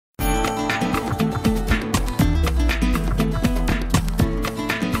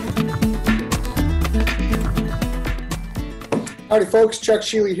Howdy folks, Chuck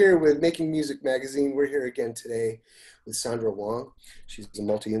Schiele here with Making Music Magazine. We're here again today with Sandra Wong. She's a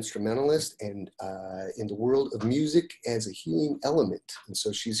multi-instrumentalist and in the world of music as a healing element. And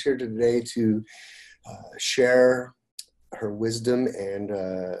so she's here today to share her wisdom and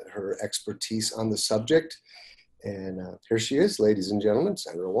her expertise on the subject. And here she is, ladies and gentlemen,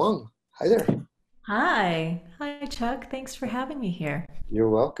 Sandra Wong. Hi there. Hi. Hi, Chuck. Thanks for having me here. You're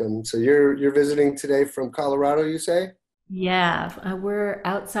welcome. So you're visiting today from Colorado, you say? Yeah, we're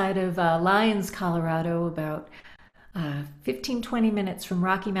outside of Lyons, Colorado, about 15, 20 minutes from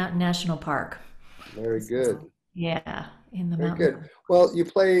Rocky Mountain National Park. Very good. So, yeah, in the Very mountains. good. Well, you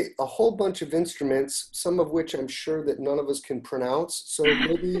play a whole bunch of instruments, some of which I'm sure that none of us can pronounce. So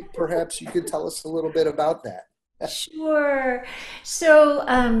maybe perhaps you could tell us a little bit about that. Sure. So,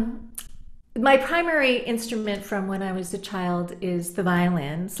 my primary instrument from when I was a child is the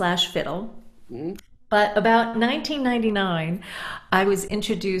violin slash fiddle. Mhm. But about 1999, I was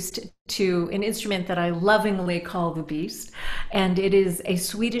introduced to an instrument that I lovingly call the Beast, and it is a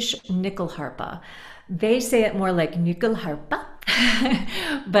Swedish Nyckellharpa. They say it more like Nyckellharpa,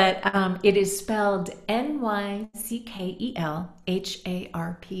 but it is spelled Nyckelharpa.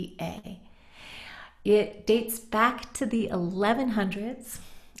 It dates back to the 1100s,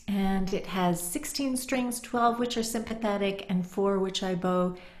 and it has 16 strings, 12 which are sympathetic, and 4 which I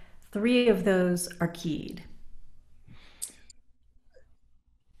bow. Three of those are keyed.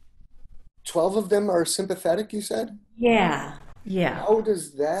 12 of them are sympathetic, you said? Yeah, yeah. How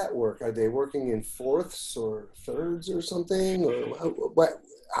does that work? Are they working in fourths or thirds or something? Or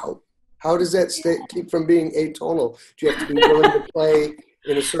how, how does that keep from being atonal? Do you have to be willing to play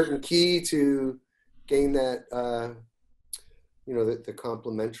in a certain key to gain that, the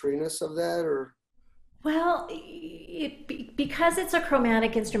complementariness of that? Or Well, because it's a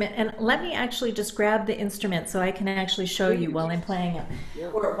chromatic instrument, and let me actually just grab the instrument so I can actually show you while please, I'm playing it, yeah.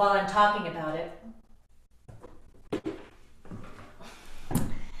 or while I'm talking about it.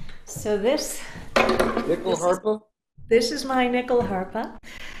 So this is Nyckellharpa? this is my Nyckellharpa,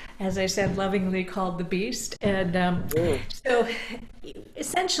 as I said, lovingly called the Beast, and Yeah. so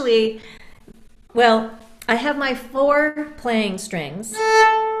essentially, well, I have my 4 playing strings.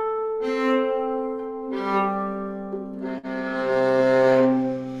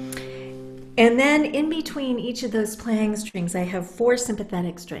 And then in between each of those playing strings, I have 4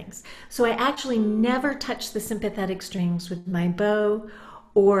 sympathetic strings. So I actually never touch the sympathetic strings with my bow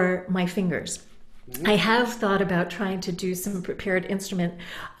or my fingers. Mhm. I have thought about trying to do some prepared instrument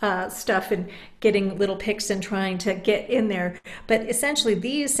stuff and getting little picks and trying to get in there. But essentially,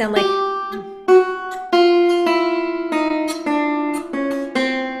 these sound like.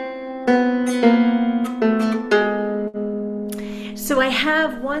 So I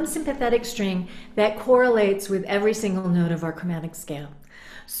have one sympathetic string that correlates with every single note of our chromatic scale.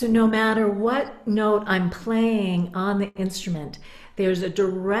 So no matter what note I'm playing on the instrument, there's a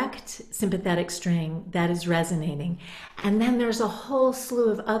direct sympathetic string that is resonating. And then there's a whole slew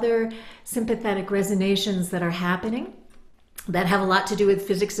of other sympathetic resonations that are happening that have a lot to do with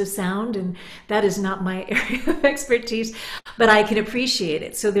physics of sound, and that is not my area of expertise, but I can appreciate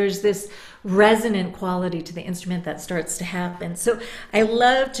it. So there's this resonant quality to the instrument that starts to happen. So I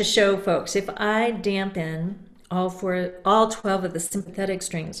love to show folks, if I dampen all 12 of the sympathetic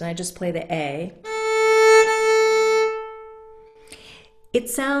strings and I just play the A,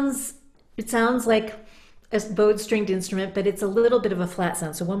 it sounds like a bowed stringed instrument, but it's a little bit of a flat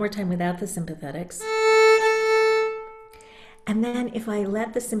sound. So one more time without the sympathetics. And then if I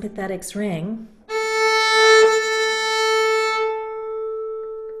let the sympathetics ring,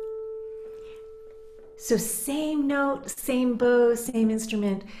 so same note, same bow, same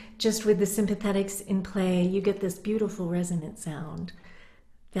instrument, just with the sympathetics in play, you get this beautiful resonant sound.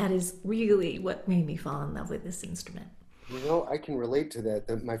 That is really what made me fall in love with this instrument. I can relate to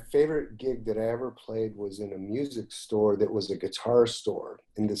that. My favorite gig that I ever played was in a music store that was a guitar store.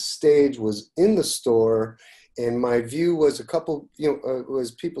 And the stage was in the store, and my view was a couple,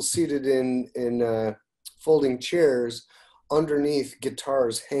 was people seated in folding chairs underneath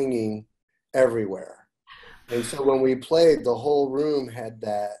guitars hanging everywhere. And so when we played, the whole room had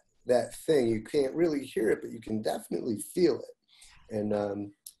that thing. You can't really hear it, but you can definitely feel it.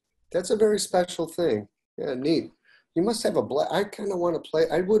 And that's a very special thing. Yeah, neat. You must have a I kind of want to play.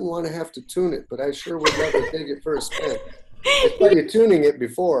 I wouldn't want to have to tune it, but I sure would love to take it for a spin. I saw you tuning it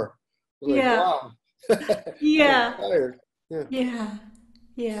before. I was like, Yeah, wow, I'm yeah, inspired. Yeah. yeah,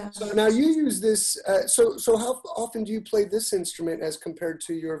 yeah. So now you use this. So how often do you play this instrument as compared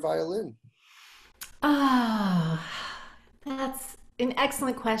to your violin? Ah, that's an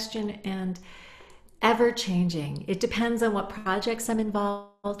excellent question. And ever changing. It depends on what projects I'm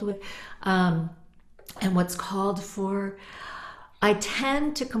involved with, and what's called for. I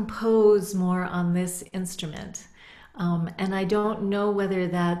tend to compose more on this instrument. And I don't know whether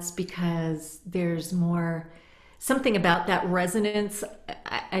that's because there's more, something about that resonance.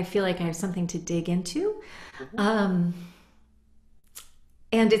 I feel like I have something to dig into. Mhm. Um,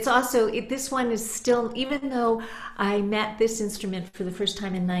 and it's also, this one is still, even though I met this instrument for the first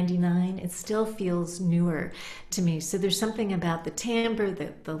time in '99, it still feels newer to me. So there's something about the timbre,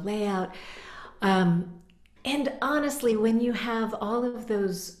 the layout. Um, and honestly, when you have all of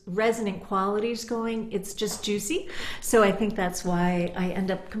those resonant qualities going, it's just juicy. So I think that's why I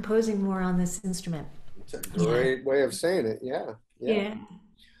end up composing more on this instrument. It's a Yeah. great way of saying it. Yeah, yeah. Yeah.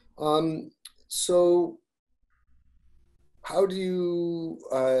 Um, so how do you,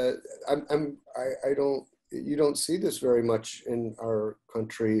 I don't, you don't see this very much in our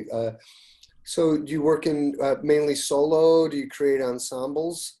country. So do you work in mainly solo? Do you create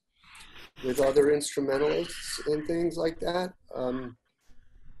ensembles with other instrumentalists and things like that?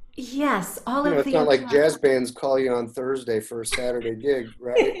 Yes, all You know, of it's the not like interaction. jazz bands call you on Thursday for a Saturday gig,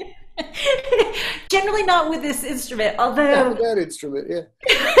 right? Generally not with this instrument, Not although with that instrument, yeah.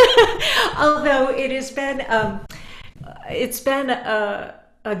 although it's been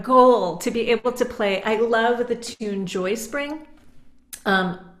a goal to be able to play. I love the tune Joy Spring.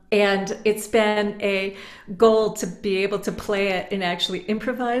 Um, and it's been a goal to be able to play it and actually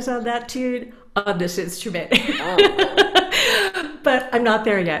improvise on that tune on this instrument. Ah, But I'm not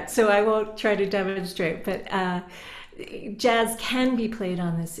there yet, so I won't try to demonstrate. But jazz can be played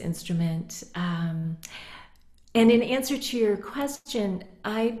on this instrument. And in answer to your question,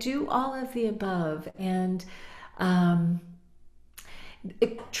 I do all of the above. And um,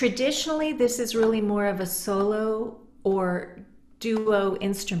 traditionally, this is really more of a solo or duo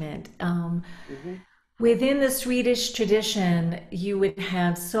instrument. hmm. Within the Swedish tradition, you would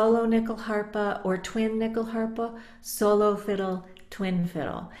have solo Nyckellharpa or twin Nyckellharpa, solo fiddle, twin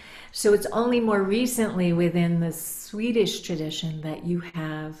fiddle. So it's only more recently within the Swedish tradition that you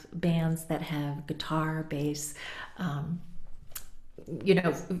have bands that have guitar, bass, um,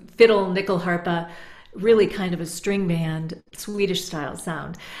 fiddle, Nyckellharpa, really kind of a string band, Swedish style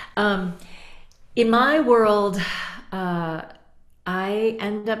sound. Um, in my world, uh, I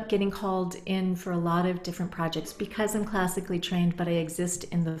end up getting called in for a lot of different projects because I'm classically trained, but I exist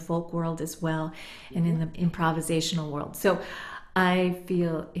in the folk world as well and in Hmm. the improvisational world. So I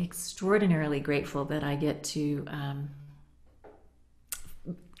feel extraordinarily grateful that I get to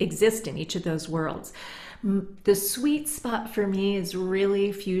exist in each of those worlds. The sweet spot for me is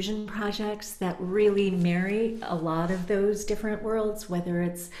really fusion projects that really marry a lot of those different worlds, whether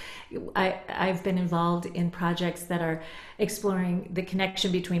it's, I've been involved in projects that are exploring the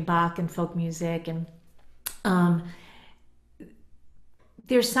connection between Bach and folk music. And um,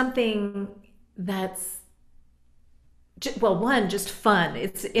 there's something that's, well, one, just fun.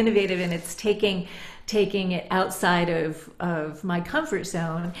 It's innovative and it's taking it outside of my comfort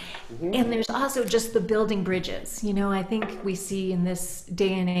zone. Hmm. And there's also just the building bridges. I think we see in this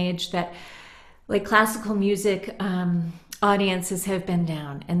day and age that like classical music audiences have been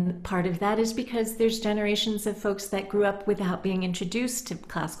down. And part of that is because there's generations of folks that grew up without being introduced to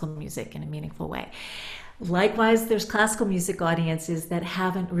classical music in a meaningful way. Likewise, there's classical music audiences that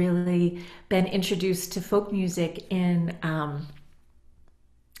haven't really been introduced to folk music in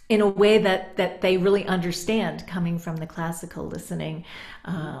a way that they really understand coming from the classical listening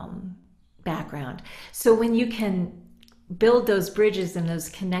background. So when you can build those bridges and those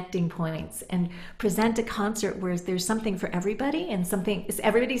connecting points and present a concert where there's something for everybody and something is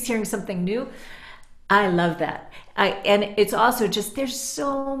everybody's hearing something new, I love that. And it's also just there's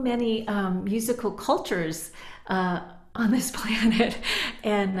so many musical cultures on this planet,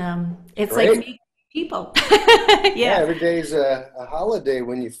 and it's like Great. meeting people. Yeah, Yeah. every day is a holiday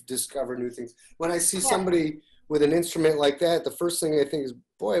when you discover new things. When I see somebody with an instrument like that, the first thing I think is,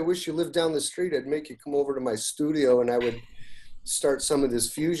 boy, I wish you lived down the street. I'd make you come over to my studio and I would start some of this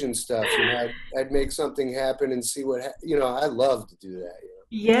fusion stuff. I'd make something happen and see I love to do that.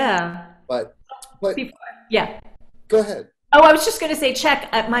 Yeah. But, but Before, yeah. go ahead. Oh, I was just going to say,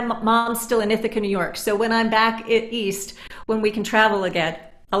 check. My mom's still in Ithaca, New York. So when I'm back east, when we can travel again,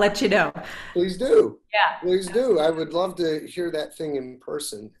 I'll let you know. Please do. Yeah. Please do. I would love to hear that thing in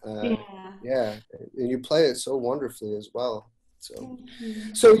person. Yeah. Yeah, and you play it so wonderfully as well. So, Thank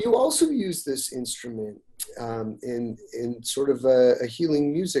you. so you also use this instrument in sort of a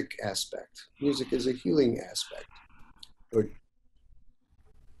healing music aspect. Music is a healing aspect. Or,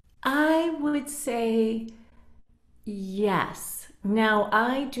 I would say yes. Now,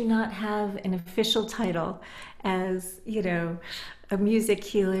 I do not have an official title as, a music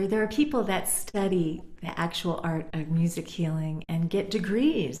healer. There are people that study the actual art of music healing and get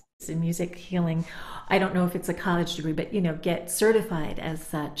degrees in music healing. I don't know if it's a college degree, but, get certified as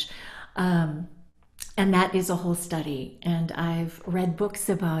such. Um, and that is a whole study. And I've read books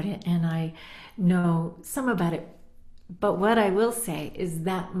about it and I know some about it. But what I will say is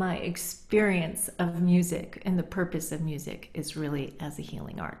that my experience of music and the purpose of music is really as a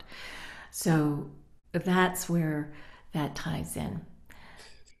healing art. So that's where that ties in.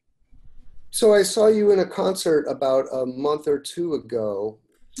 So I saw you in a concert about a month or two ago,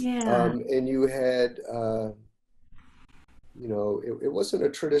 Yeah. and you had, it wasn't a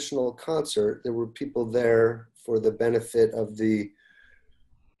traditional concert. There were people there for the benefit of the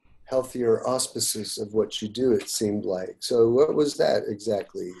healthier auspices of what you do, it seemed like. So what was that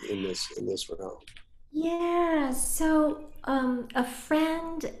exactly in this realm? Yeah. So a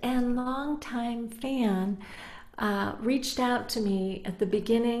friend and longtime fan reached out to me at the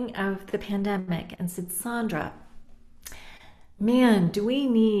beginning of the pandemic and said, Sandra, man, do we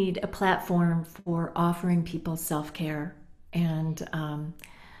need a platform for offering people self care and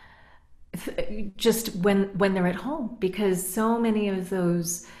just when they're at home? Because so many of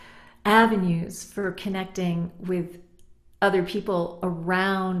those avenues for connecting with other people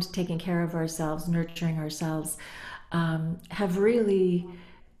around taking care of ourselves, nurturing ourselves, have really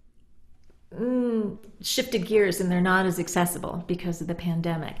shifted gears and they're not as accessible because of the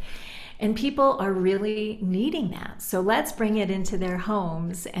pandemic. And people are really needing that. So let's bring it into their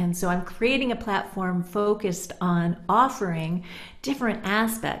homes. And so I'm creating a platform focused on offering different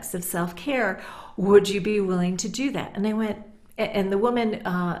aspects of self care. Would you be willing to do that? And I went, and the woman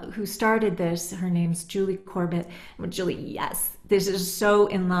who started this, her name's Julie Corbett. I went, Julie, yes, this is so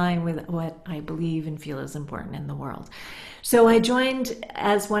in line with what I believe and feel is important in the world. So I joined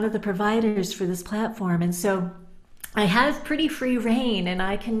as one of the providers for this platform. And so I have pretty free reign, and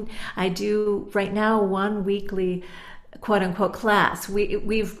I do right now one weekly quote unquote class.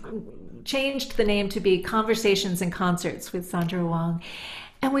 We've changed the name to be Conversations and Concerts with Sandra Wong.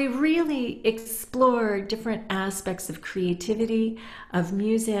 And we really explore different aspects of creativity, of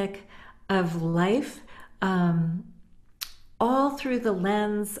music, of life, all through the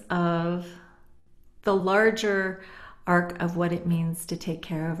lens of the larger arc of what it means to take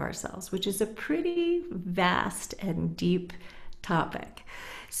care of ourselves, which is a pretty vast and deep topic.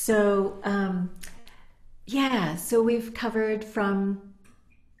 So, so we've covered from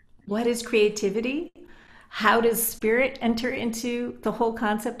what is creativity, how does spirit enter into the whole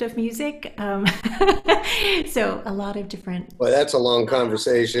concept of music? So a lot of different. Well, that's a long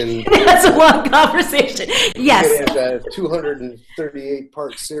conversation. That's a long conversation. Yes. We could have a 238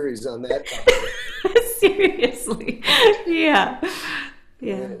 part series on that topic. Seriously. Yeah.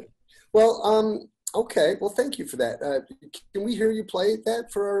 Yeah. Well, okay. Well, thank you for that. Can we hear you play that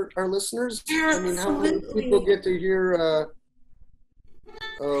for our listeners? I mean, how many people get to hear?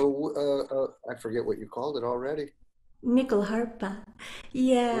 I forget what you called it already. Nyckellharpa.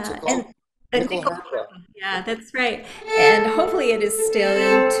 Yeah. What's it called? Nyckellharpa. Yeah, that's right. And hopefully it is still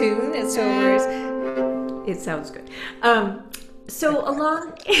in tune. It sounds good. So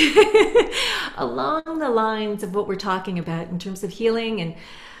along along the lines of what we're talking about in terms of healing and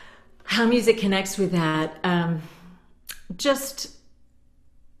how music connects with that, just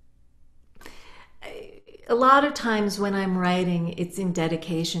a lot of times when I'm writing, it's in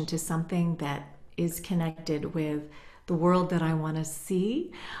dedication to something that is connected with the world that I want to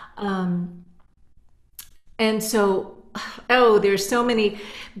see. And so, there's so many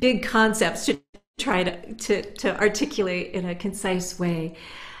big concepts to try to articulate in a concise way.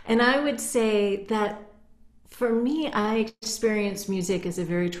 And I would say that for me, I experience music as a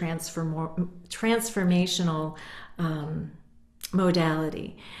very transformational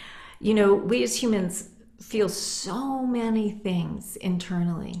modality. We as humans feel so many things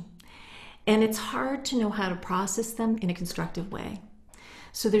internally, and it's hard to know how to process them in a constructive way.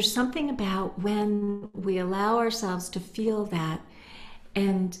 So there's something about when we allow ourselves to feel that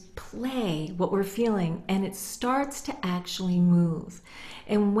and play what we're feeling, and it starts to actually move.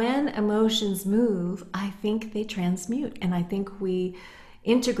 And when emotions move, I think they transmute, and I think we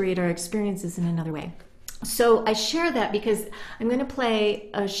integrate our experiences in another way. So I share that because I'm going to play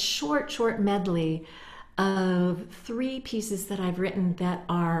a short medley of 3 pieces that I've written that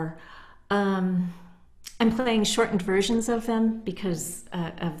are, I'm playing shortened versions of them because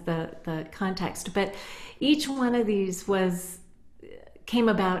of the context, but each one of these came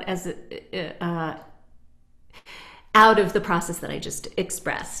about out of the process that I just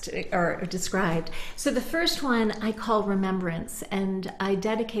expressed or described. So the first one I call Remembrance, and I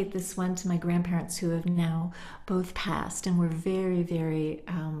dedicate this one to my grandparents who have now both passed and were very, very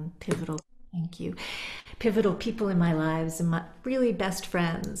pivotal. Thank you. Pivotal people in my lives and my really best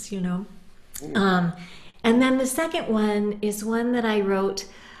friends, you know. And then the second one is one that I wrote,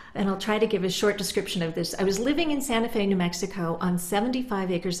 and I'll try to give a short description of this. I was living in Santa Fe, New Mexico on 75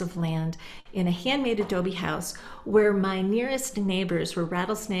 acres of land in a handmade adobe house where my nearest neighbors were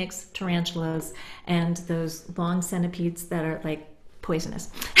rattlesnakes, tarantulas, and those long centipedes that are like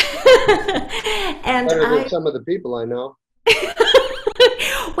poisonous. And better than some of the people I know.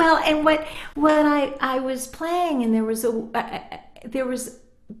 well, and what I was playing, and there was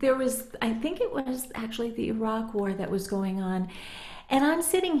I think it was actually the Iraq War that was going on. And I'm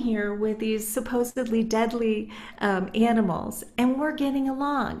sitting here with these supposedly deadly animals, and we're getting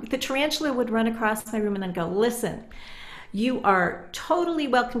along. The tarantula would run across my room and then go, listen, you are totally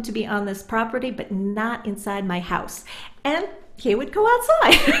welcome to be on this property, but not inside my house. And he would go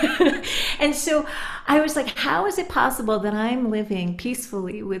outside. And so I was like, how is it possible that I'm living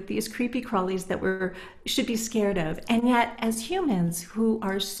peacefully with these creepy crawlies that should be scared of? And yet, as humans who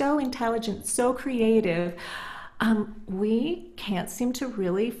are so intelligent, so creative, we can't seem to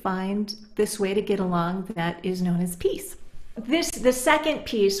really find this way to get along that is known as peace. The second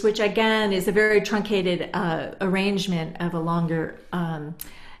piece, which again is a very truncated arrangement of a longer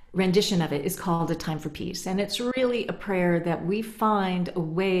rendition of it, is called A Time for Peace. And it's really a prayer that we find a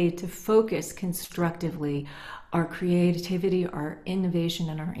way to focus constructively our creativity, our innovation,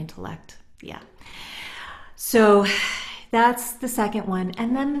 and our intellect. Yeah. So that's the second one.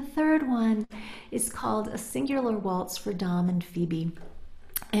 And then the third one is called A Singular Waltz for Dom and Phoebe.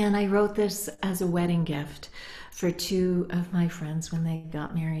 And I wrote this as a wedding gift for two of my friends when they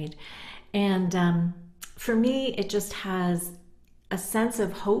got married. And for me, it just has a sense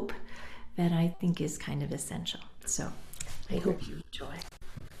of hope that I think is kind of essential. So I hope you enjoy.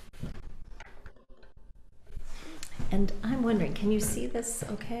 And I'm wondering, can you see this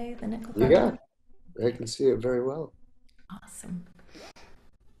okay, the Nickellharpa? Yeah, I can see it very well. Awesome.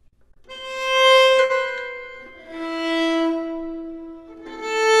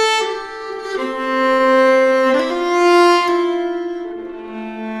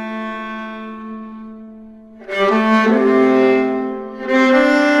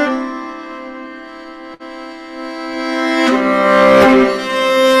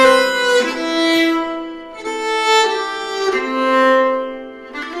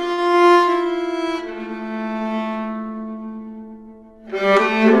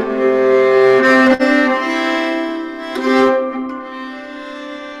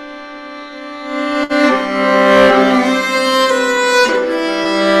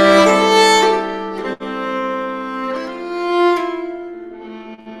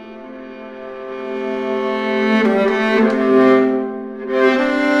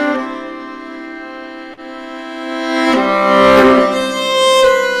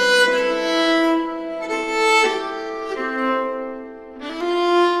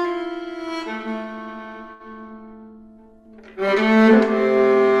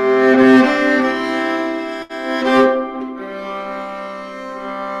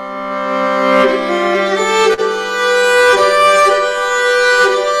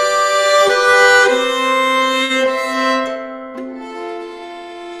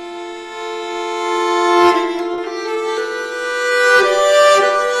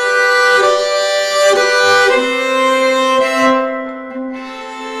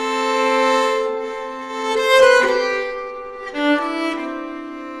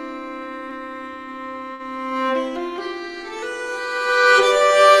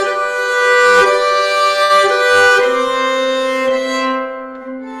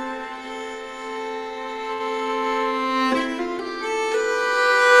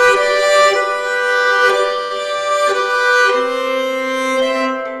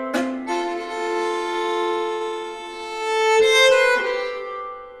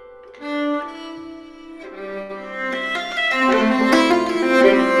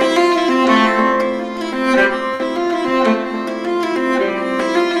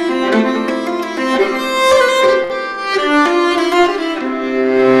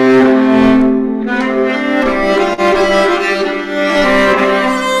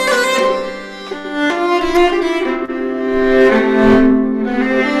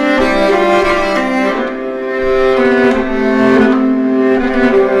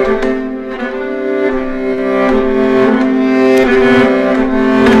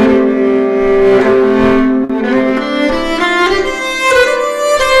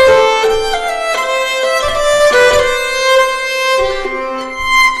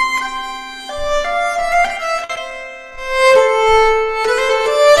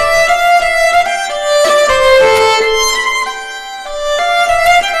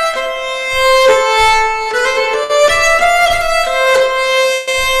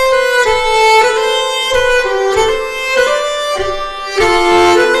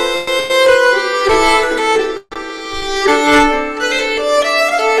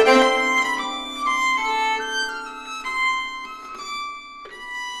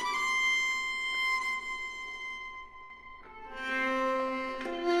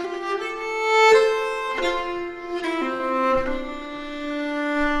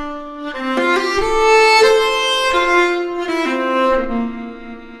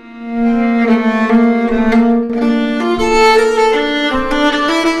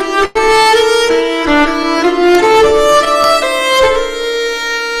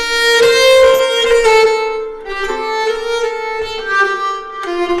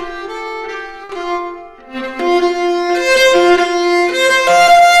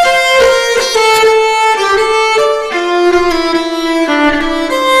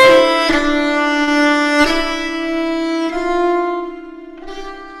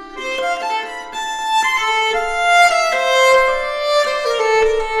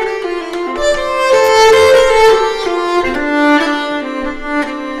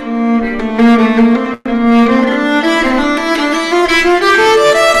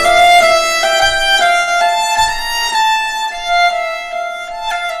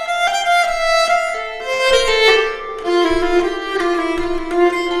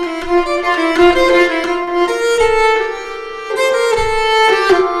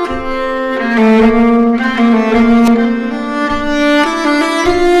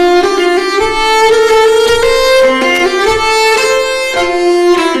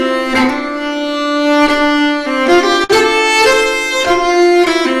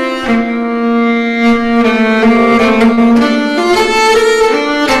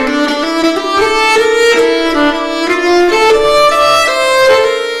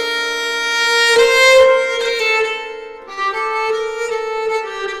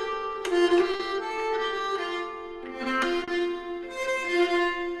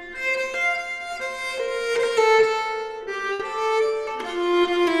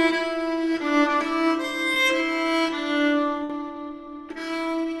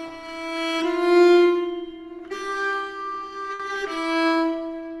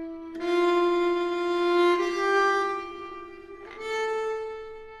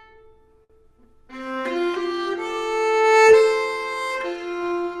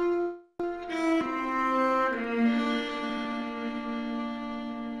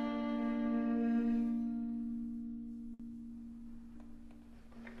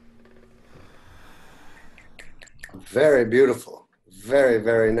 Very beautiful. Very,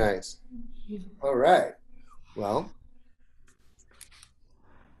 very nice. All right. Well,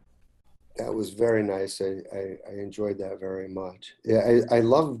 that was very nice. I enjoyed that very much. Yeah, I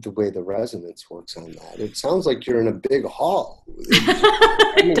love the way the resonance works on that. It sounds like you're in a big hall. It's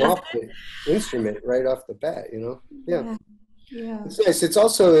It coming does. off the instrument right off the bat, you know? Yeah. Yeah. Yeah. It's nice. It's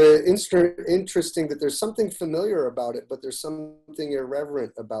also interesting that there's something familiar about it, but there's something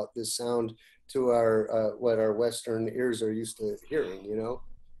irreverent about this sound to our what our Western ears are used to hearing, you know?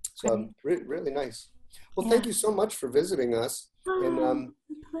 So Right. really nice. Well, Yeah. thank you so much for visiting us. And Oh, I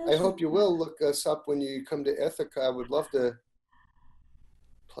pleasure. hope you will look us up when you come to Ithaca. I would love to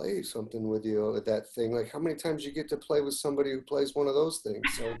play something with you at that thing. Like how many times you get to play with somebody who plays one of those things.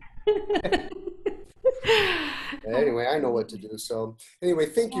 So anyway, I know what to do. So anyway,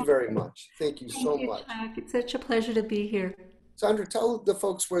 thank you very much. Thank you Thank so you, much. Chuck. It's such a pleasure to be here. Sandra, tell the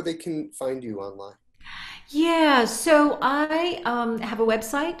folks where they can find you online. Yeah, so I have a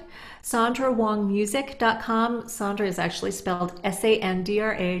website, SandraWongMusic.com. Sandra is actually spelled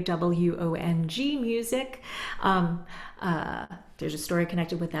SandrawOng music. Um, uh, there's a story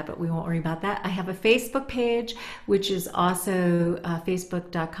connected with that, but we won't worry about that. I have a Facebook page, which is also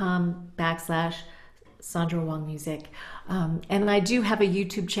facebook.com/ Sandra Wong Music. And I do have a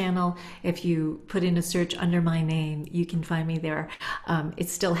YouTube channel. If you put in a search under my name, you can find me there. It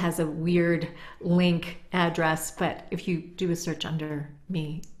still has a weird link address, but if you do a search under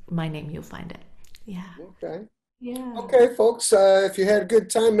me, my name, you'll find it. Yeah. Okay. Yeah. Okay, folks, if you had a good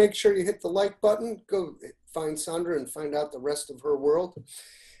time, make sure you hit the like button. Go find Sandra and find out the rest of her world.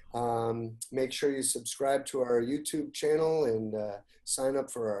 Make sure you subscribe to our YouTube channel and sign up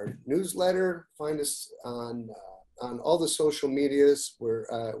for our newsletter. Find us on all the social medias. We're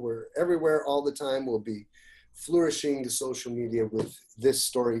everywhere all the time. We'll be flourishing the social media with this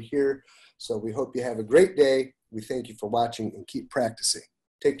story here. So we hope you have a great day. We thank you for watching and keep practicing.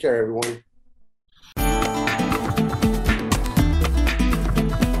 Take care, everyone.